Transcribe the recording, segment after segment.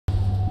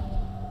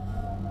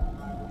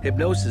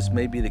Hypnosis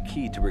may be the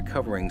key to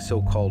recovering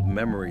so-called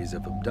memories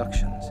of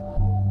abductions.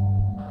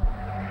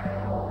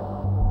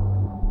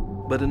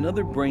 But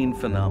another brain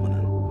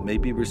phenomenon may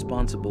be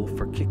responsible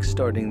for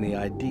kickstarting the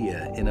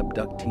idea in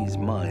abductees'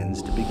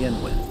 minds to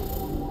begin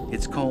with.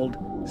 It's called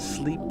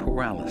sleep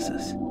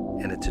paralysis,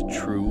 and it's a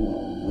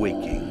true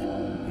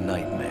waking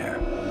nightmare.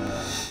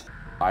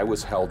 I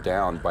was held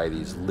down by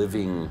these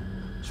living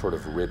sort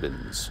of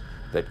ribbons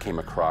that came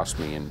across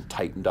me and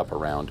tightened up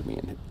around me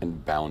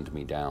and bound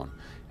me down.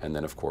 And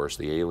then, of course,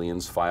 the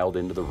aliens filed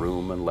into the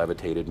room and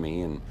levitated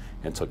me and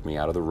took me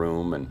out of the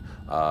room. And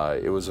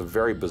it was a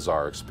very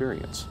bizarre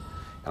experience.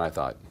 And I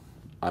thought,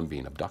 I'm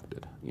being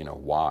abducted. You know,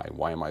 why?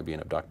 Why am I being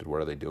abducted?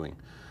 What are they doing?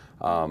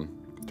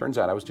 Turns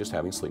out I was just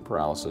having sleep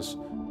paralysis.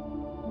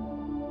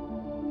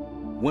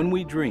 When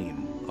we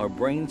dream, our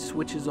brain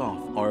switches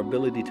off our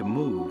ability to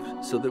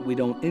move so that we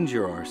don't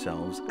injure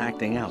ourselves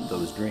acting out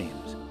those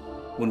dreams.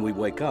 When we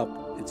wake up,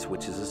 it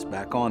switches us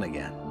back on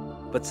again.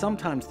 But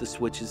sometimes the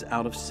switch is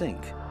out of sync,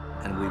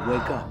 and we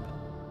wake up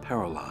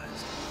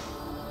paralyzed.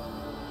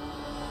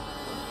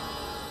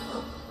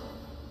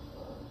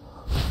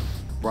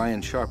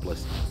 Brian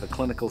Sharpless, a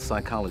clinical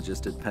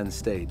psychologist at Penn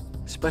State,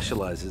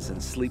 specializes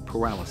in sleep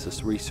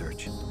paralysis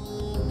research.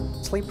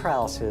 Sleep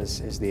paralysis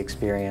is the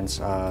experience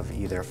of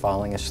either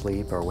falling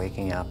asleep or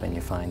waking up and you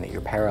find that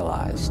you're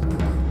paralyzed,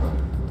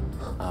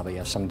 but you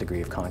have some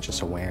degree of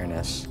conscious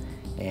awareness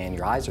and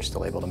your eyes are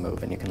still able to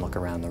move and you can look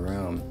around the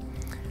room.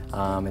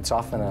 It's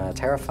often a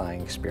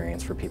terrifying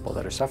experience for people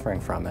that are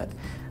suffering from it,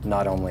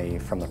 not only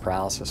from the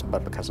paralysis,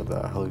 but because of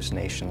the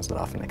hallucinations that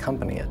often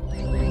accompany it.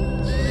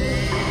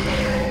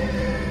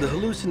 The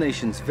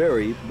hallucinations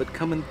vary, but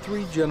come in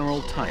three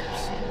general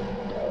types.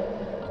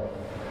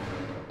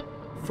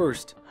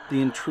 First,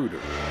 the intruder,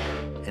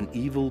 an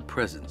evil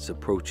presence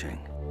approaching.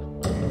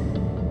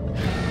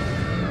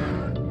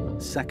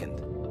 Second,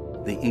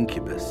 the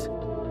incubus,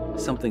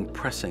 something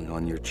pressing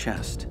on your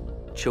chest,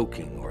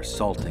 choking or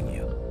assaulting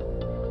you.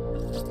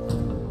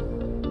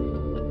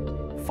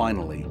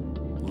 Finally,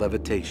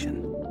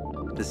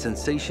 levitation, the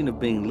sensation of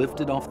being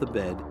lifted off the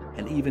bed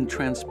and even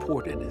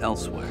transported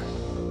elsewhere.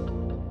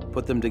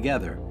 Put them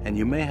together, and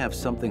you may have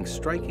something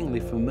strikingly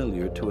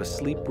familiar to a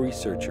sleep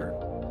researcher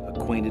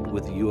acquainted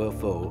with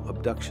UFO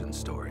abduction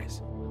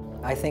stories.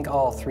 I think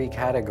all three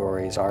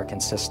categories are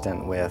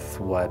consistent with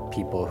what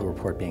people who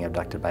report being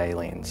abducted by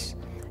aliens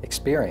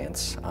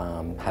experience.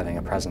 Having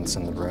a presence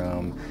in the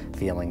room,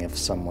 feeling if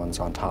someone's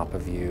on top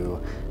of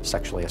you,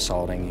 sexually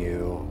assaulting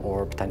you,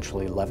 or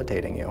potentially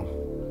levitating you.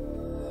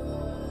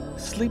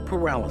 Sleep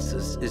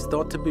paralysis is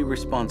thought to be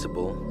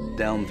responsible,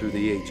 down through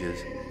the ages,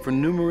 for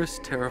numerous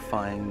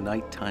terrifying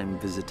nighttime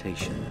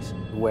visitations.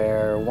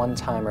 Where one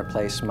time or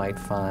place might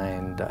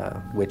find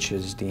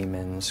witches,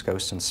 demons,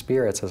 ghosts, and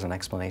spirits as an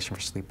explanation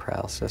for sleep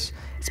paralysis,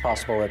 it's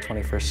possible that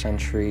 21st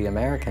century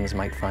Americans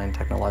might find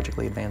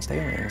technologically advanced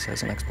aliens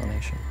as an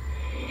explanation.